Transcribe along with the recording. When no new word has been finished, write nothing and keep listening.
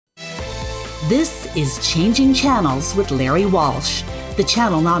This is Changing Channels with Larry Walsh, the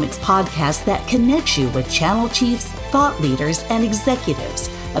Channelnomics podcast that connects you with channel chiefs, thought leaders, and executives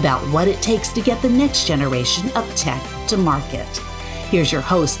about what it takes to get the next generation of tech to market. Here's your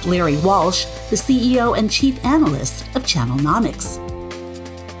host, Larry Walsh, the CEO and Chief Analyst of Channelnomics.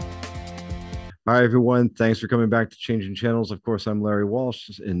 Hi, everyone. Thanks for coming back to Changing Channels. Of course, I'm Larry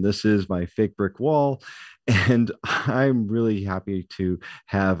Walsh, and this is my fake brick wall. And I'm really happy to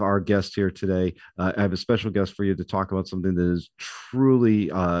have our guest here today. I have a special guest for you to talk about something that is truly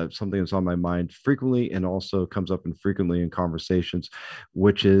something that's on my mind frequently and also comes up frequently in conversations,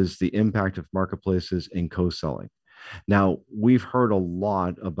 which is the impact of marketplaces and co-selling. Now, we've heard a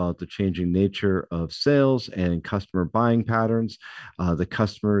lot about the changing nature of sales and customer buying patterns. The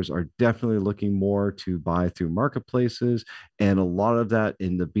customers are definitely looking more to buy through marketplaces, and a lot of that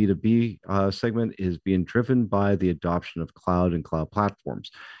in the B2B segment is being driven by the adoption of cloud and cloud platforms.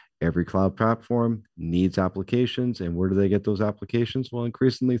 Every cloud platform needs applications, and where do they get those applications? Well,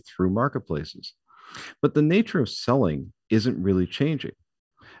 increasingly through marketplaces. But the nature of selling isn't really changing.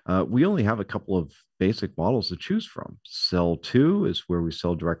 We only have a couple of basic models to choose from. Sell to is where we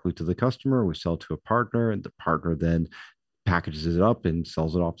sell directly to the customer. We sell to a partner, and the partner then packages it up and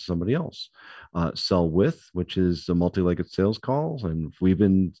sells it off to somebody else. Sell with, which is the multi-legged sales calls, and we've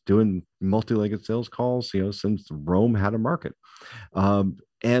been doing multi-legged sales calls, since Rome had a market.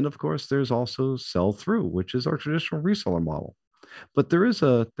 And of course, there's also sell through, which is our traditional reseller model. But there is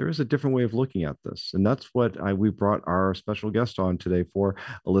a different way of looking at this, and that's what we brought our special guest on today for,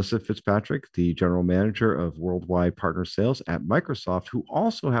 Alyssa Fitzpatrick, the general manager of worldwide partner sales at Microsoft, who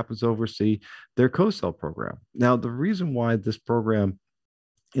also happens to oversee their co-sell program. Now, the reason why this program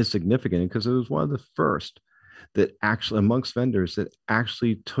is significant because it was one of the first that actually amongst vendors that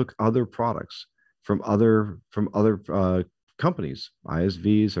actually took other products from other companies,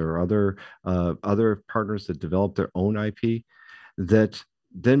 ISVs or other partners that developed their own IP that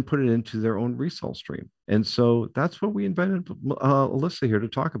then put it into their own resale stream. And so that's what we invited Alyssa here to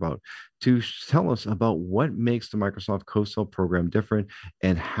talk about, to tell us about what makes the Microsoft co-sell program different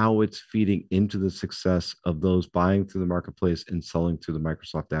and how it's feeding into the success of those buying through the marketplace and selling through the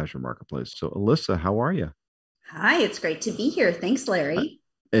Microsoft Azure marketplace. So Alyssa, how are you? Hi, it's great to be here. Thanks, Larry.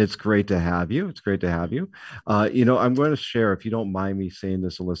 It's great to have you. It's great to have you. I'm going to share, if you don't mind me saying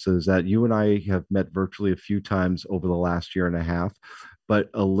this, Alyssa, is that you and I have met virtually a few times over the last year and a half. But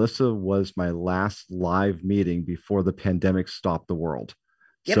Alyssa was my last live meeting before the pandemic stopped the world.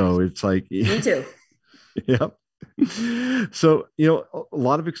 Yep. So it's like, Me too. Yep. So, a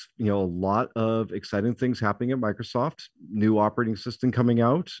lot of exciting things happening at Microsoft. New operating system coming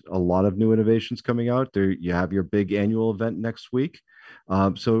out, a lot of new innovations coming out. There, you have your big annual event next week.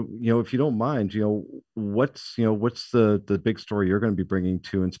 If you don't mind, what's the big story you're going to be bringing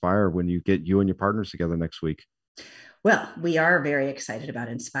to Inspire when you get you and your partners together next week? Well, we are very excited about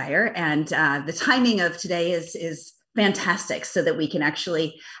Inspire, and the timing of today is fantastic so that we can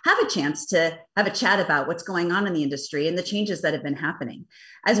actually have a chance to have a chat about what's going on in the industry and the changes that have been happening.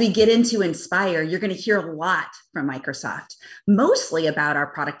 As we get into Inspire, you're going to hear a lot from Microsoft, mostly about our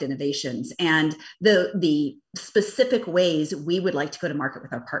product innovations and the specific ways we would like to go to market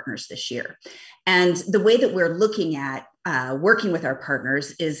with our partners this year. And the way that we're looking at working with our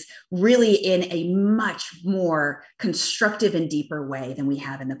partners is really in a much more constructive and deeper way than we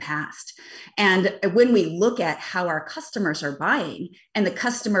have in the past. And when we look at how our customers are buying and the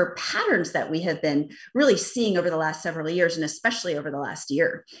customer patterns that we have been really seeing over the last several years, and especially over the last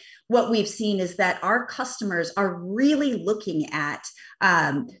year, what we've seen is that our customers are really looking at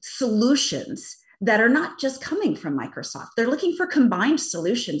solutions that are not just coming from Microsoft. They're looking for combined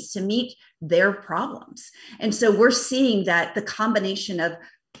solutions to meet their problems. And so we're seeing that the combination of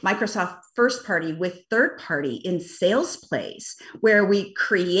Microsoft first party with third party in sales plays, where we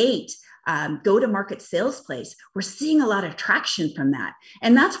create go-to-market sales plays, we're seeing a lot of traction from that.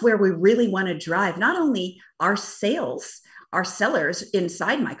 And that's where we really want to drive not only our sellers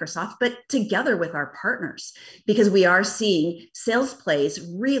inside Microsoft, but together with our partners, because we are seeing sales plays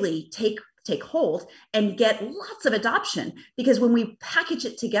really take hold and get lots of adoption, because when we package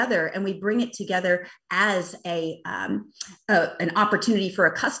it together and we bring it together as an opportunity for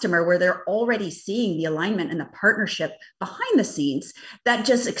a customer where they're already seeing the alignment and the partnership behind the scenes, that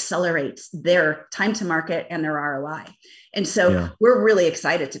just accelerates their time to market and their ROI. And so we're really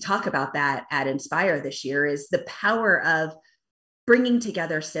excited to talk about that at Inspire this year, is the power of bringing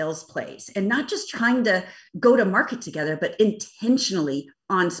together sales plays and not just trying to go to market together, but intentionally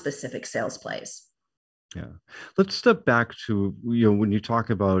on specific sales plays. Yeah. Let's step back to, when you talk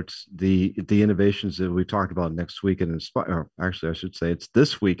about the innovations that we talked about next week in Inspire, or actually I should say it's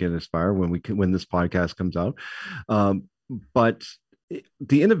this week in Inspire when this podcast comes out. Um, but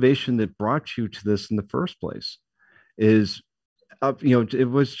the innovation that brought you to this in the first place is, it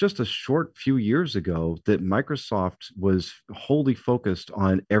was just a short few years ago that Microsoft was wholly focused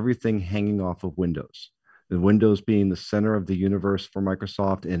on everything hanging off of Windows. The Windows being the center of the universe for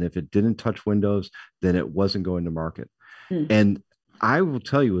Microsoft, and if it didn't touch Windows, then it wasn't going to market. Mm. And I will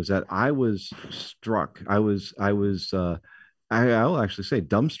tell you is that I was struck. I'll actually say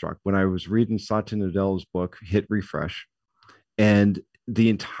dumbstruck when I was reading Satya Nadella's book, Hit Refresh, and the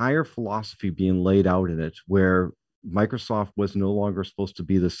entire philosophy being laid out in it, where Microsoft was no longer supposed to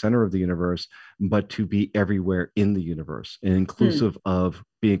be the center of the universe, but to be everywhere in the universe and inclusive of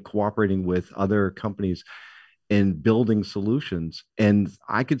being cooperating with other companies and building solutions. And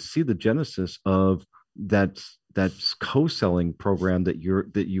I could see the genesis of that co-selling program that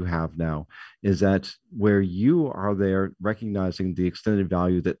you have now, is that where you are there recognizing the extended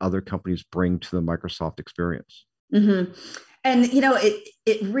value that other companies bring to the Microsoft experience. Mm-hmm. And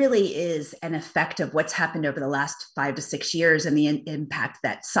it really is an effect of what's happened over the last 5 to 6 years and the impact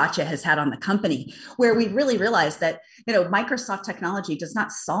that Satya has had on the company, where we really realized that Microsoft technology does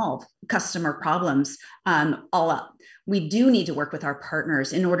not solve customer problems all up. We do need to work with our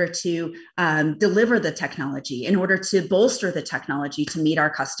partners in order to deliver the technology, in order to bolster the technology to meet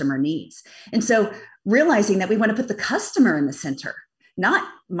our customer needs. And so realizing that we want to put the customer in the center, not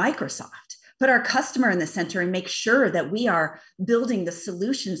Microsoft. Put our customer in the center and make sure that we are building the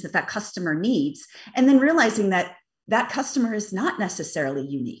solutions that customer needs. And then realizing that customer is not necessarily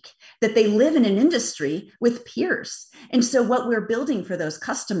unique, that they live in an industry with peers. And so what we're building for those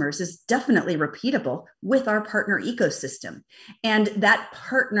customers is definitely repeatable with our partner ecosystem. And that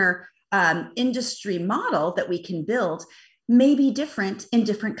partner industry model that we can build may be different in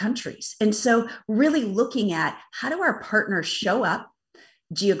different countries. And so really looking at how do our partners show up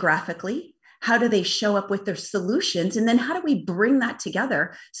geographically? How do they show up with their solutions? And then how do we bring that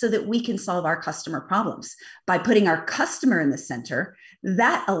together so that we can solve our customer problems? By putting our customer in the center,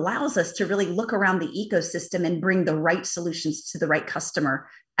 that allows us to really look around the ecosystem and bring the right solutions to the right customer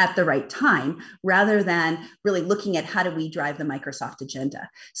at the right time, rather than really looking at how do we drive the Microsoft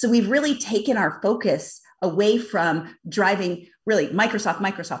agenda. So we've really taken our focus away from driving really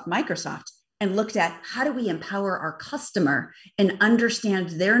Microsoft, and looked at how do we empower our customer and understand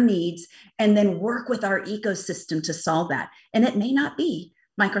their needs, and then work with our ecosystem to solve that. And it may not be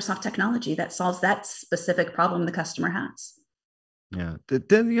Microsoft technology that solves that specific problem the customer has. Yeah,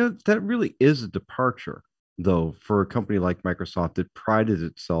 that really is a departure, though, for a company like Microsoft that prided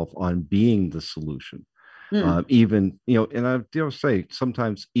itself on being the solution. Even, and I say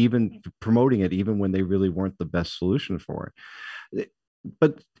sometimes even promoting it, even when they really weren't the best solution for it.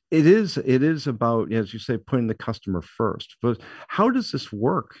 But it is about, as you say, putting the customer first. But how does this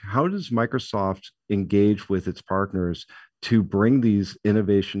work? How does Microsoft engage with its partners to bring these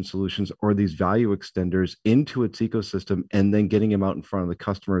innovation solutions or these value extenders into its ecosystem, and then getting them out in front of the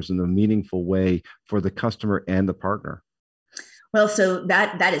customers in a meaningful way for the customer and the partner? Well, so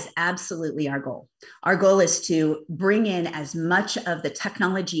that is absolutely our goal. Our goal is to bring in as much of the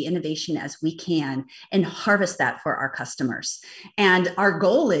technology innovation as we can and harvest that for our customers. And our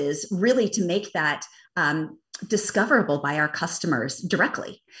goal is really to make that discoverable by our customers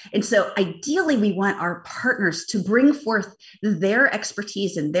directly. And so ideally, we want our partners to bring forth their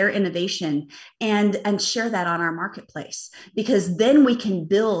expertise and their innovation and share that on our marketplace, because then we can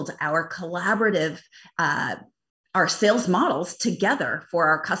build our collaborative our sales models together for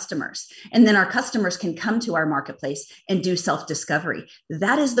our customers. And then our customers can come to our marketplace and do self-discovery.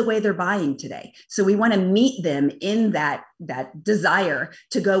 That is the way they're buying today. So we want to meet them in that desire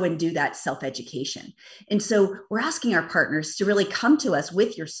to go and do that self-education. And so we're asking our partners to really come to us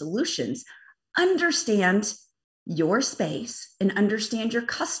with your solutions, understand your space and understand your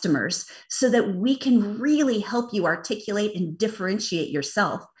customers, so that we can really help you articulate and differentiate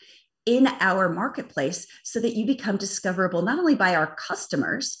yourself in our marketplace, so that you become discoverable not only by our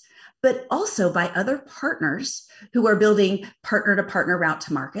customers, but also by other partners who are building partner to partner route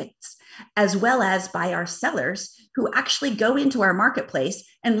to markets, as well as by our sellers who actually go into our marketplace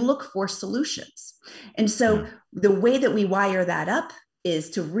and look for solutions. And so the way that we wire that up is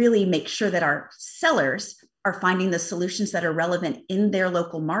to really make sure that our sellers are finding the solutions that are relevant in their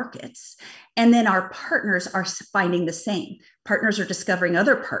local markets. And then our partners are finding the same. Partners are discovering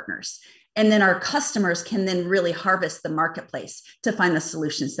other partners. And then our customers can then really harvest the marketplace to find the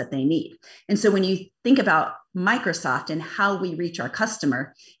solutions that they need. And so when you think about Microsoft and how we reach our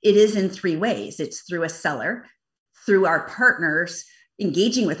customer, it is in three ways. It's through a seller, through our partners,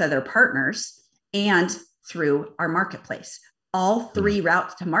 engaging with other partners, and through our marketplace. All three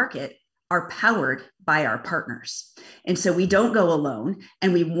routes to market are powered by our partners. And so we don't go alone,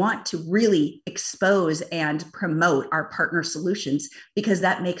 and we want to really expose and promote our partner solutions because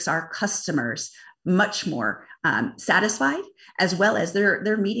that makes our customers much more satisfied, as well as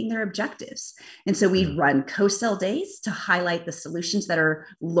they're meeting their objectives. And so we run co-sell days to highlight the solutions that are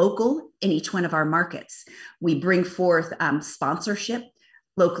local in each one of our markets. We bring forth sponsorship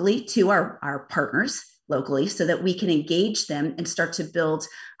locally to our partners locally so that we can engage them and start to build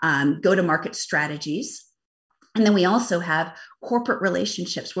go-to-market strategies. And then we also have corporate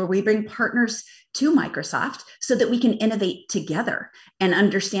relationships where we bring partners to Microsoft so that we can innovate together and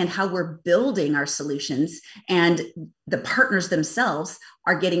understand how we're building our solutions, and the partners themselves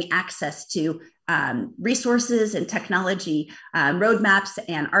are getting access to resources and technology roadmaps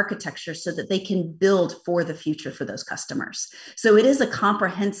and architecture so that they can build for the future for those customers. So it is a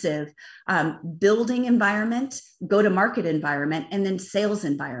comprehensive building environment, go-to-market environment, and then sales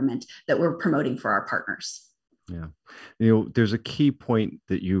environment that we're promoting for our partners. Yeah. There's a key point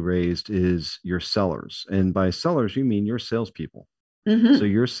that you raised is your sellers. And by sellers, you mean your salespeople. Mm-hmm. So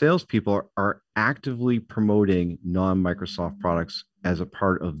your salespeople are actively promoting non-Microsoft products as a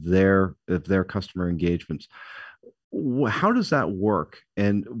part of their customer engagements. How does that work?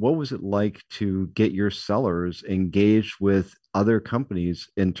 And what was it like to get your sellers engaged with other companies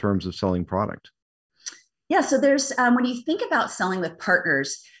in terms of selling product? Yeah, so there's when you think about selling with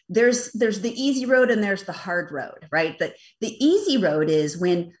partners, there's the easy road and there's the hard road, right? The easy road is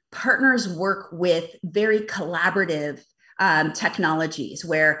when partners work with very collaborative technologies,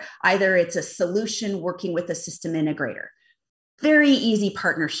 where either it's a solution working with a system integrator. Very easy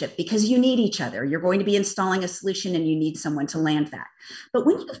partnership because you need each other. You're going to be installing a solution and you need someone to land that. But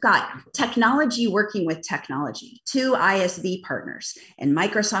when you've got technology working with technology, two ISV partners, and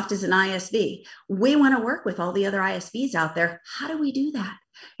Microsoft is an ISV, we want to work with all the other ISVs out there. How do we do that?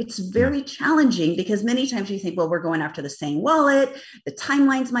 It's very challenging because many times you think, well, we're going after the same wallet, the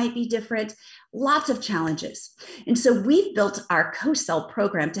timelines might be different, lots of challenges. And so we've built our co-sell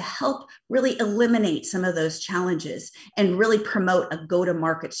program to help really eliminate some of those challenges and really promote a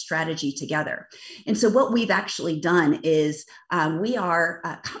go-to-market strategy together. And so what we've actually done is we are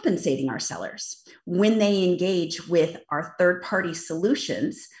compensating our sellers when they engage with our third-party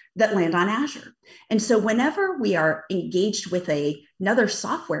solutions that land on Azure. And so whenever we are engaged with another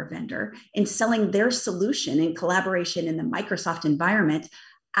software vendor and selling their solution in collaboration in the Microsoft environment,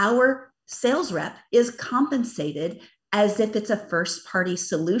 our sales rep is compensated as if it's a first-party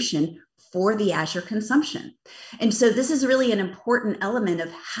solution for the Azure consumption. And so this is really an important element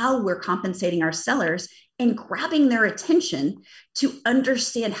of how we're compensating our sellers and grabbing their attention to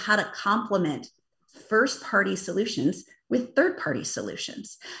understand how to complement first-party solutions with third-party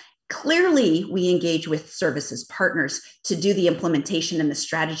solutions. Clearly, we engage with services partners to do the implementation and the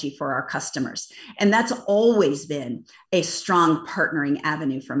strategy for our customers. And that's always been a strong partnering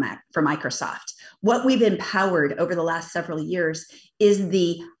avenue for Microsoft. What we've empowered over the last several years is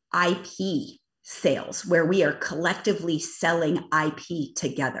the IP sales, where we are collectively selling IP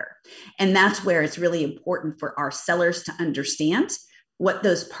together. And that's where it's really important for our sellers to understand what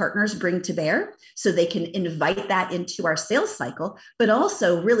those partners bring to bear so they can invite that into our sales cycle, but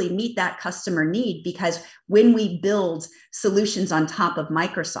also really meet that customer need. Because when we build solutions on top of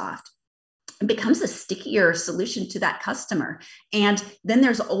Microsoft, it becomes a stickier solution to that customer. And then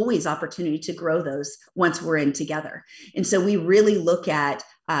there's always opportunity to grow those once we're in together. And so we really look at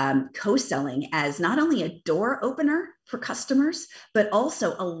co-selling as not only a door opener for customers, but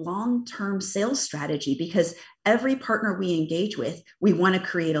also a long-term sales strategy, because every partner we engage with, we want to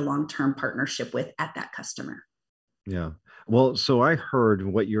create a long-term partnership with at that customer. Yeah. Well, so I heard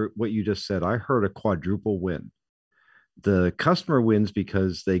what you just said. I heard a quadruple win. The customer wins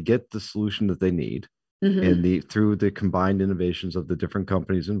because they get the solution that they need, and through the combined innovations of the different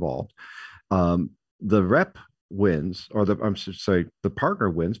companies involved. The rep wins, or the partner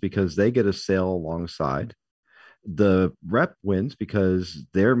wins because they get a sale alongside. The rep wins because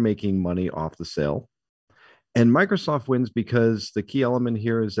they're making money off the sale, and Microsoft wins because the key element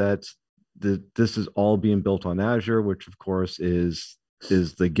here is that this is all being built on Azure, which of course is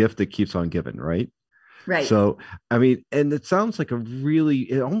the gift that keeps on giving, right? Right. So, I mean, and it sounds like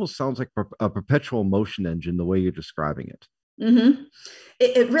it almost sounds like a perpetual motion engine, the way you're describing it.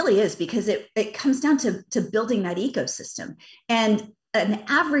 It really is, because it comes down to building that ecosystem. And an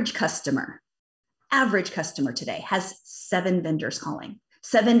average customer today has 7 vendors calling,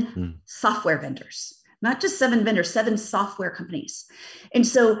 7 software vendors, not just 7 vendors, 7 software companies. And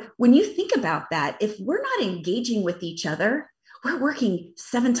so when you think about that, if we're not engaging with each other, we're working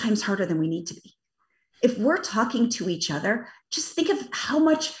 7 times harder than we need to be. If we're talking to each other, just think of how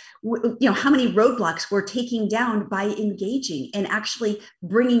much, how many roadblocks we're taking down by engaging and actually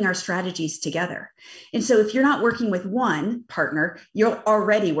bringing our strategies together. And so if you're not working with one partner, you're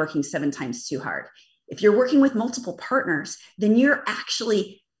already working 7 times too hard. If you're working with multiple partners, then you're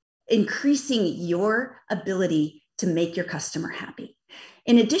actually increasing your ability to make your customer happy.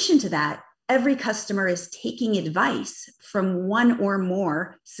 In addition to that, every customer is taking advice from one or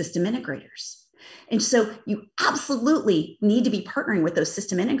more system integrators. And so you absolutely need to be partnering with those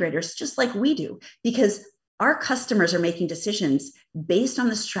system integrators just like we do, because our customers are making decisions based on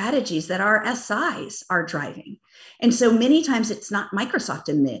the strategies that our SIs are driving. And so many times it's not Microsoft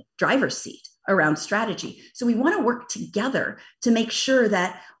in the driver's seat around strategy. So we want to work together to make sure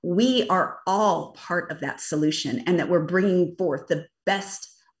that we are all part of that solution and that we're bringing forth the best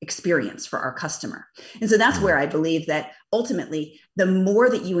experience for our customer. And so that's where I believe that ultimately, the more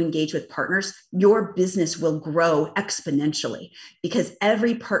that you engage with partners, your business will grow exponentially, because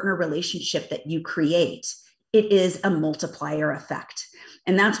every partner relationship that you create, it is a multiplier effect.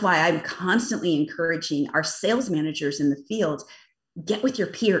 And that's why I'm constantly encouraging our sales managers in the field, get with your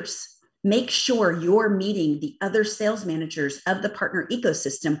peers. Make sure you're meeting the other sales managers of the partner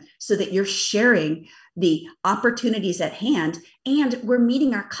ecosystem so that you're sharing the opportunities at hand, and we're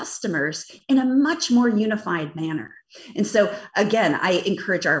meeting our customers in a much more unified manner. And so again, I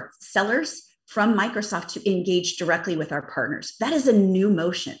encourage our sellers from Microsoft to engage directly with our partners. That is a new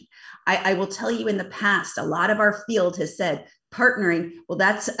motion. I will tell you, in the past, a lot of our field has said partnering, well,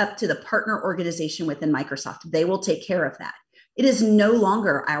 that's up to the partner organization within Microsoft. They will take care of that. It is no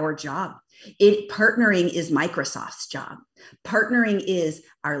longer our job. Partnering is Microsoft's job. Partnering is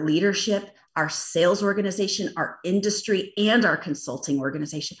our leadership, our sales organization, our industry, and our consulting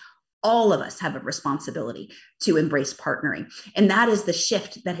organization. All of us have a responsibility to embrace partnering. And that is the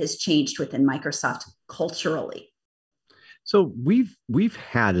shift that has changed within Microsoft culturally. So we've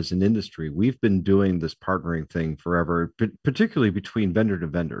had, as an industry, we've been doing this partnering thing forever, particularly between vendor to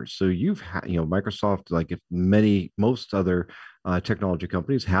vendors. So you've had, Microsoft, like if most other technology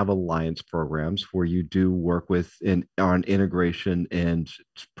companies, have alliance programs where you do work with on integration and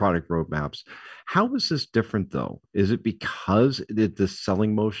product roadmaps. How is this different, though? Is it because the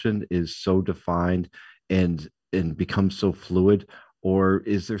selling motion is so defined and becomes so fluid? Or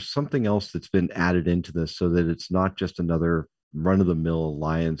is there something else that's been added into this so that it's not just another run-of-the-mill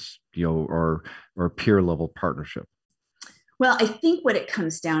alliance, or peer level partnership? Well, I think what it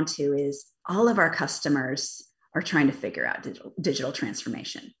comes down to is all of our customers are trying to figure out digital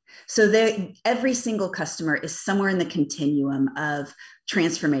transformation. So every single customer is somewhere in the continuum of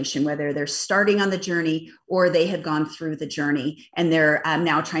transformation, whether they're starting on the journey or they have gone through the journey and they're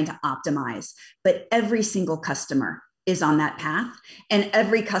now trying to optimize. But every single customer is on that path, and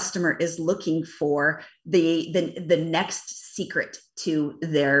every customer is looking for the next secret to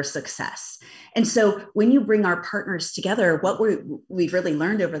their success. And so when you bring our partners together, what we've really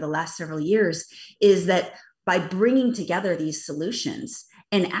learned over the last several years is that by bringing together these solutions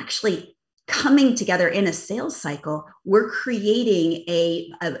and actually coming together in a sales cycle, we're creating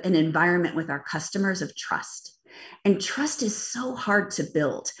an environment with our customers of trust. And trust is so hard to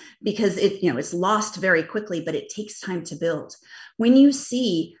build because it's lost very quickly, but it takes time to build. When you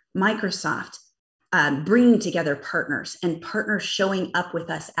see Microsoft bringing together partners and partners showing up with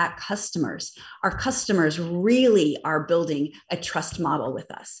us at customers, our customers really are building a trust model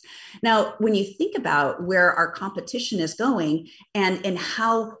with us. Now, when you think about where our competition is going and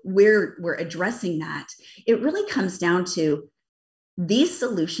how we're addressing that, it really comes down to these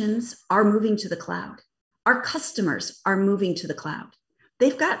solutions are moving to the cloud. Our customers are moving to the cloud.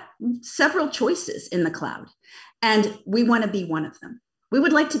 They've got several choices in the cloud, and we want to be one of them. We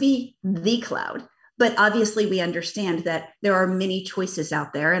would like to be the cloud, but obviously we understand that there are many choices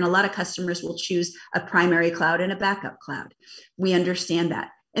out there, and a lot of customers will choose a primary cloud and a backup cloud. We understand that.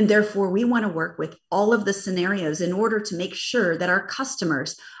 And therefore, we want to work with all of the scenarios in order to make sure that our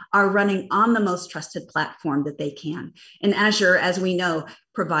customers are running on the most trusted platform that they can. And Azure, as we know,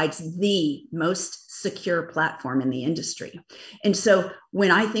 provides the most secure platform in the industry. And so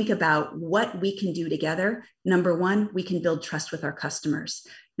when I think about what we can do together, number one, we can build trust with our customers.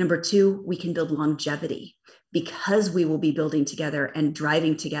 Number two, we can build longevity. Because we will be building together and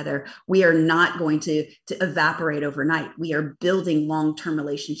driving together, we are not going to evaporate overnight. We are building long-term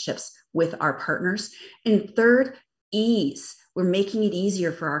relationships with our partners. And third, ease. We're making it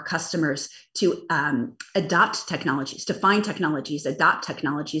easier for our customers to adopt technologies, to find technologies, adopt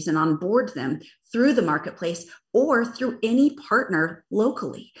technologies, and onboard them through the marketplace or through any partner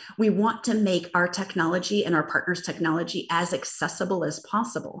locally. We want to make our technology and our partners' technology as accessible as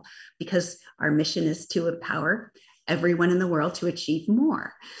possible, because our mission is to empower everyone in the world to achieve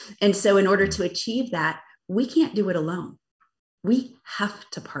more. And so in order to achieve that, we can't do it alone. We have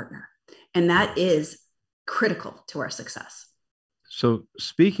to partner. And that is critical to our success. So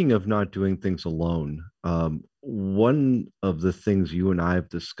speaking of not doing things alone, one of the things you and I have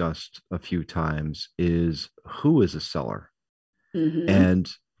discussed a few times is who is a seller. Mm-hmm.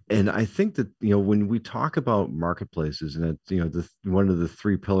 And I think that, when we talk about marketplaces, and one of the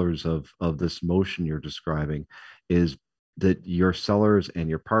three pillars of this motion you're describing is that your sellers and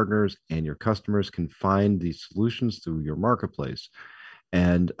your partners and your customers can find these solutions through your marketplace.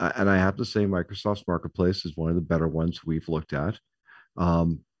 And I have to say, Microsoft's marketplace is one of the better ones we've looked at.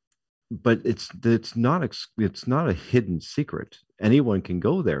 But it's not a hidden secret. Anyone can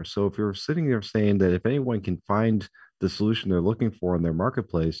go there. So if you're sitting there saying that if anyone can find the solution they're looking for in their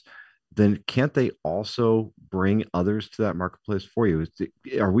marketplace, then can't they also bring others to that marketplace for you?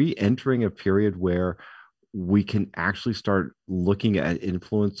 Are we entering a period where we can actually start looking at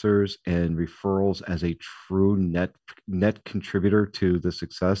influencers and referrals as a true net contributor to the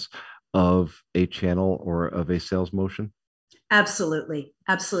success of a channel or of a sales motion? Absolutely.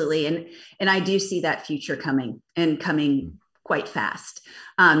 And I do see that future coming quite fast.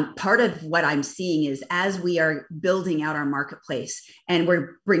 Part of what I'm seeing is as we are building out our marketplace and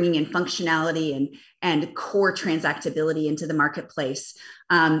we're bringing in functionality and core transactability into the marketplace,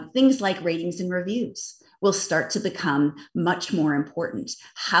 things like ratings and reviews will start to become much more important.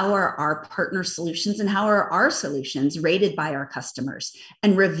 How are our partner solutions and how are our solutions rated by our customers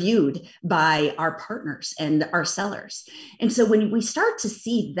and reviewed by our partners and our sellers? And so when we start to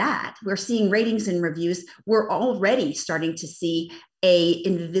see that, we're seeing ratings and reviews, we're already starting to see a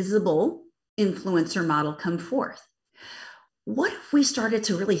invisible influencer model come forth. What if we started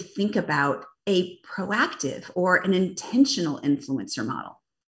to really think about a proactive or an intentional influencer model?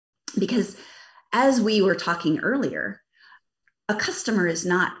 Because as we were talking earlier, a customer is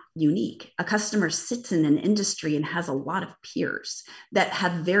not unique. A customer sits in an industry and has a lot of peers that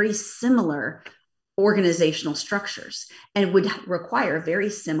have very similar organizational structures and would require very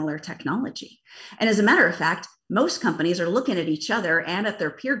similar technology. And as a matter of fact, most companies are looking at each other and at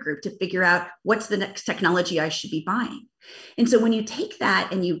their peer group to figure out what's the next technology I should be buying. And so when you take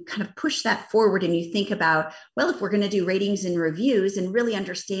that and you kind of push that forward and you think about, well, if we're going to do ratings and reviews and really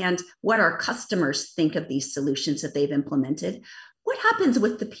understand what our customers think of these solutions that they've implemented, what happens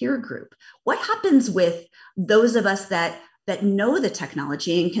with the peer group? What happens with those of us that know the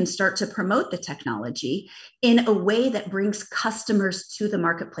technology and can start to promote the technology in a way that brings customers to the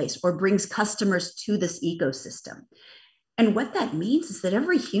marketplace or brings customers to this ecosystem? And what that means is that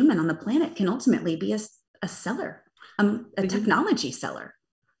every human on the planet can ultimately be a seller, a technology seller.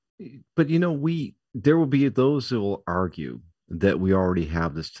 But there will be those who will argue that we already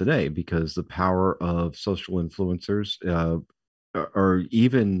have this today because the power of social influencers or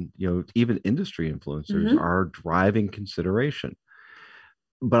even industry influencers are driving consideration.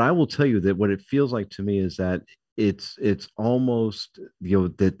 But I will tell you that what it feels like to me is that it's almost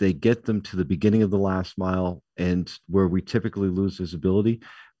that they get them to the beginning of the last mile and where we typically lose visibility,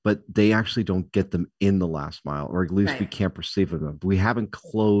 but they actually don't get them in the last mile, or at least we can't perceive them. We haven't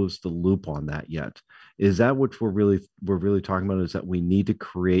closed the loop on that yet. Is that what we're really talking about? Is that we need to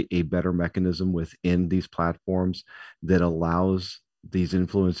create a better mechanism within these platforms that allows these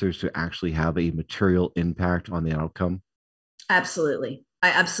influencers to actually have a material impact on the outcome? Absolutely. I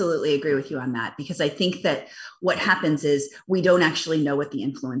absolutely agree with you on that, because I think that what happens is we don't actually know what the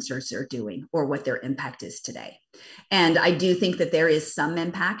influencers are doing or what their impact is today. And I do think that there is some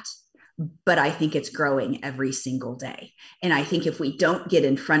impact, but I think it's growing every single day. And I think if we don't get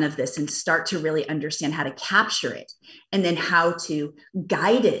in front of this and start to really understand how to capture it and then how to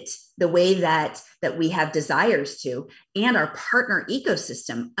guide it the way that we have desires to, and our partner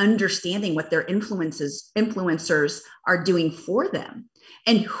ecosystem understanding what their influencers are doing for them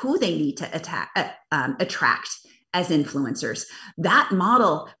and who they need to attract as influencers, that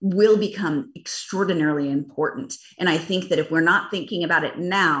model will become extraordinarily important. And I think that if we're not thinking about it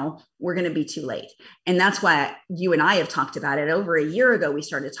now, we're going to be too late. And that's why you and I have talked about it. Over a year ago, we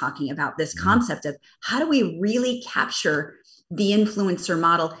started talking about this concept of how do we really capture the influencer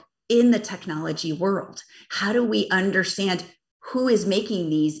model in the technology world? How do we understand who is making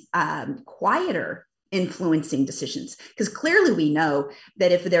these quieter influencing decisions. Because clearly we know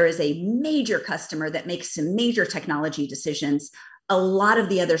that if there is a major customer that makes some major technology decisions, a lot of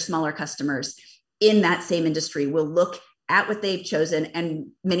the other smaller customers in that same industry will look at what they've chosen and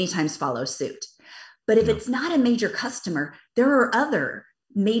many times follow suit. But if it's not a major customer, there are other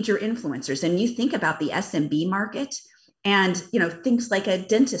major influencers. And you think about the SMB market and things like a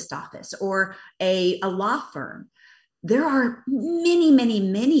dentist office or a law firm. There are many, many,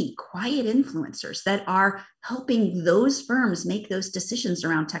 many quiet influencers that are helping those firms make those decisions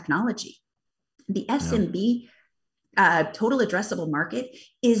around technology. The SMB total addressable market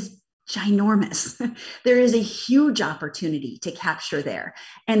is ginormous. There is a huge opportunity to capture there.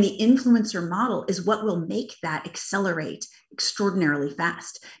 And the influencer model is what will make that accelerate extraordinarily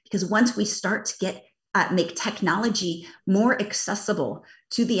fast. Because once we start to make technology more accessible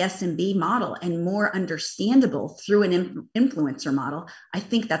to the SMB model and more understandable through an influencer model, I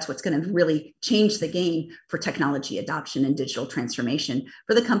think that's what's going to really change the game for technology adoption and digital transformation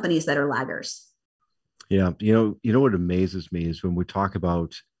for the companies that are laggers. Yeah, what amazes me is when we talk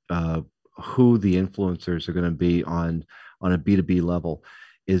about who the influencers are going to be on a B2B level,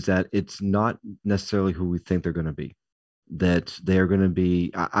 is that it's not necessarily who we think they're going to be. That they're going to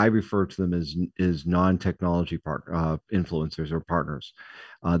be, I refer to them as non-technology influencers or partners.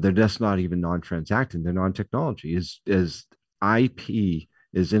 They're just not even non-transacting. They're non-technology. As IP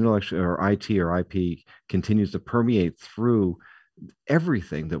is intellectual, or IT or IP continues to permeate through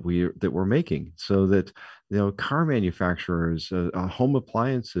everything that we're making, so that car manufacturers, home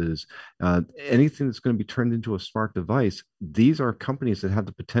appliances, anything that's going to be turned into a smart device, these are companies that have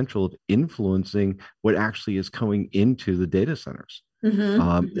the potential of influencing what actually is coming into the data centers,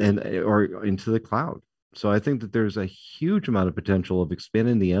 and or into the cloud. So I think that there's a huge amount of potential of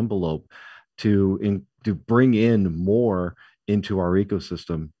expanding the envelope to bring in more into our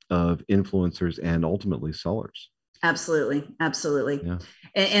ecosystem of influencers and ultimately sellers. Absolutely. Yeah.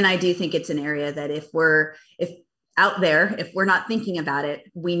 And I do think it's an area that if we're not thinking about it,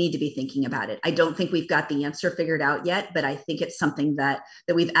 we need to be thinking about it. I don't think we've got the answer figured out yet, but I think it's something that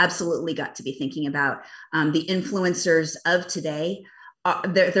we've absolutely got to be thinking about. The influencers of today,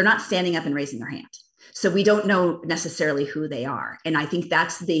 they're not standing up and raising their hand. So we don't know necessarily who they are. And I think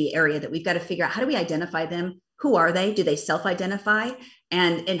that's the area that we've got to figure out. How do we identify them? Who are they? Do they self-identify?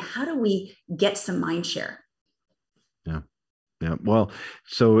 And how do we get some mind share? Yeah. Well,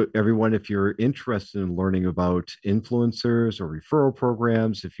 so everyone, if you're interested in learning about influencers or referral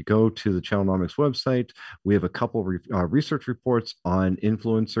programs, if you go to the Channelnomics website, we have a couple of research reports on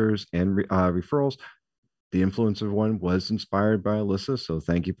influencers and referrals. The influencer one was inspired by Alyssa, so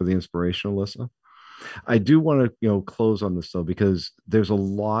thank you for the inspiration, Alyssa. I do want to close on this though, because there's a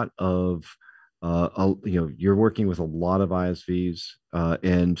lot of you're working with a lot of ISVs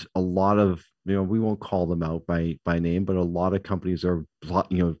and a lot of, we won't call them out by name, but a lot of companies are,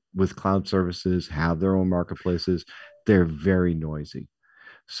 with cloud services, have their own marketplaces. They're very noisy.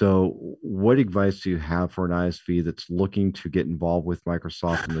 So what advice do you have for an ISV that's looking to get involved with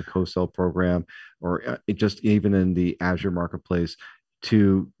Microsoft in the co-sell program, or just even in the Azure marketplace,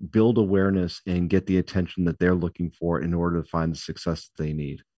 to build awareness and get the attention that they're looking for in order to find the success that they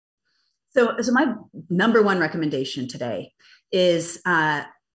need? So my number one recommendation today is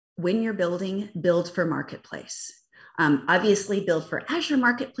when you're building, build for marketplace. Obviously, build for Azure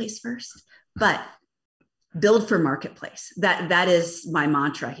Marketplace first, but build for marketplace. That is my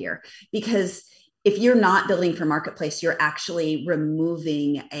mantra here, because if you're not building for marketplace, you're actually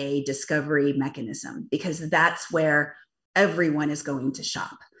removing a discovery mechanism, because that's where everyone is going to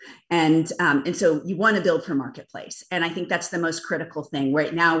shop. And so you want to build for marketplace. And I think that's the most critical thing.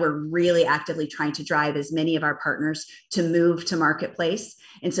 Right now, we're really actively trying to drive as many of our partners to move to marketplace.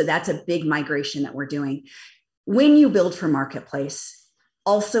 And so that's a big migration that we're doing. When you build for marketplace,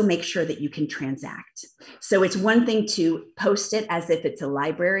 also make sure that you can transact. So it's one thing to post it as if it's a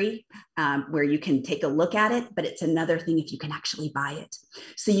library where you can take a look at it, but it's another thing if you can actually buy it.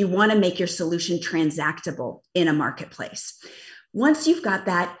 So you want to make your solution transactable in a marketplace. Once you've got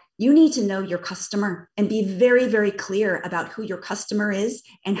that, you need to know your customer and be very, very clear about who your customer is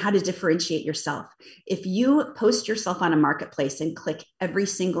and how to differentiate yourself. If you post yourself on a marketplace and click every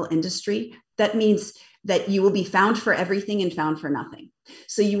single industry, that means that you will be found for everything and found for nothing.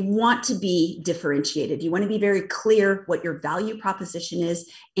 So you want to be differentiated. You want to be very clear what your value proposition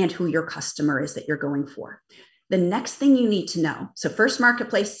is and who your customer is that you're going for. The next thing you need to know, so first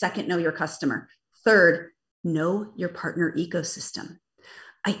marketplace, second, know your customer. Third, know your partner ecosystem.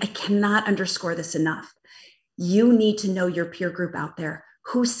 I cannot underscore this enough. You need to know your peer group out there.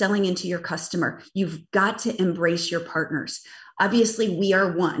 Who's selling into your customer? You've got to embrace your partners. Obviously, we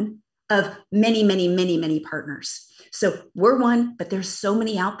are one of many, many, many, many partners. So we're one, but there's so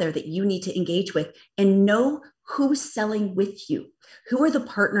many out there that you need to engage with and know who's selling with you. Who are the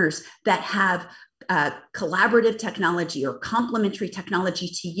partners that have collaborative technology or complementary technology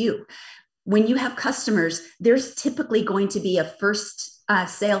to you? When you have customers, there's typically going to be a first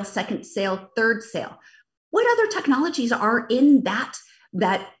sale, second sale, third sale. What other technologies are in that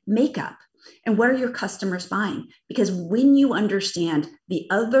makeup? And what are your customers buying? Because when you understand the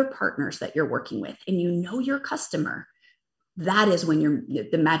other partners that you're working with and you know your customer, that is when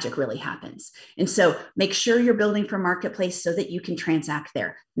the magic really happens. And so make sure you're building for marketplace so that you can transact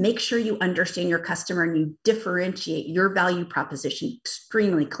there. Make sure you understand your customer and you differentiate your value proposition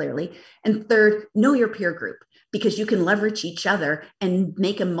extremely clearly. And third, know your peer group, because you can leverage each other and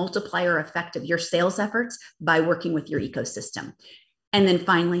make a multiplier effect of your sales efforts by working with your ecosystem. And then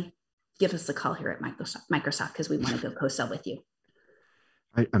finally, give us a call here at Microsoft because we want to go co-sell with you.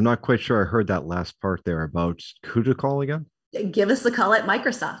 I'm not quite sure I heard that last part there about who to call again. Give us a call at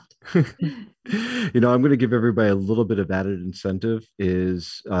Microsoft. I'm going to give everybody a little bit of added incentive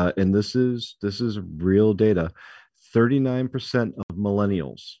and this is real data. 39% of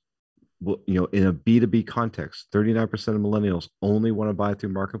millennials, in a B2B context, 39% of millennials only want to buy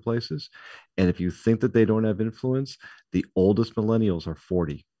through marketplaces. And if you think that they don't have influence, the oldest millennials are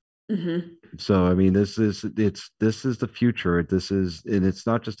 40. Mm-hmm. So, I mean, this is the future. And it's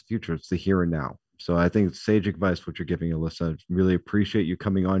not just the future, it's the here and now. So I think it's sage advice what you're giving, Alyssa. I really appreciate you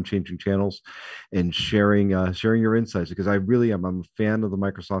coming on Changing Channels and sharing your insights, because I'm a fan of the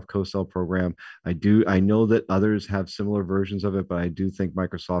Microsoft co-sell program. I know that others have similar versions of it, but I do think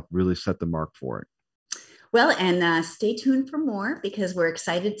Microsoft really set the mark for it. Well, and stay tuned for more, because we're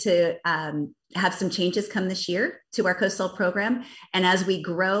excited to have some changes come this year to our co-sell program. And as we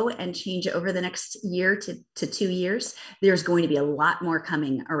grow and change over the next year to 2 years, there's going to be a lot more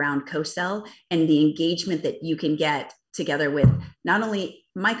coming around co-sell and the engagement that you can get together with not only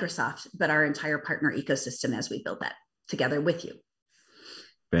Microsoft, but our entire partner ecosystem as we build that together with you.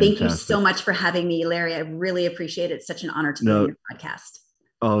 Fantastic. Thank you so much for having me, Larry. I really appreciate it. It's such an honor to be on your podcast.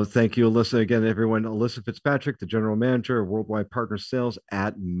 Oh, thank you, Alyssa. Again, everyone, Alyssa Fitzpatrick, the General Manager of Worldwide Partner Sales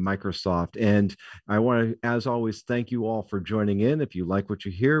at Microsoft. And I want to, as always, thank you all for joining in. If you like what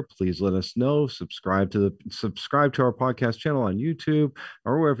you hear, please let us know. Subscribe to our podcast channel on YouTube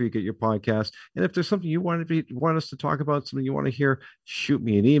or wherever you get your podcast. And if there's something you want us to talk about, something you want to hear, shoot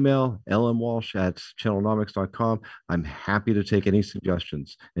me an email, lmwalsh@channelnomics.com. I'm happy to take any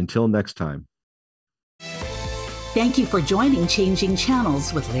suggestions. Until next time. Thank you for joining Changing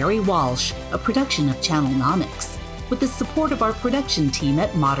Channels with Larry Walsh, a production of Channelnomics, with the support of our production team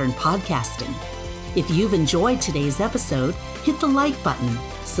at Modern Podcasting. If you've enjoyed today's episode, hit the like button,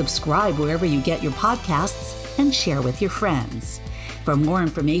 subscribe wherever you get your podcasts, and share with your friends. For more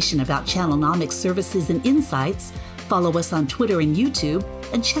information about Channelnomics services and insights, follow us on Twitter and YouTube,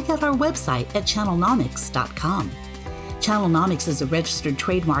 and check out our website at channelnomics.com. Channelnomics is a registered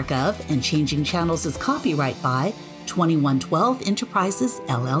trademark of, and Changing Channels is copyright by 2112 Enterprises,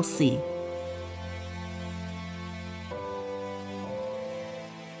 LLC.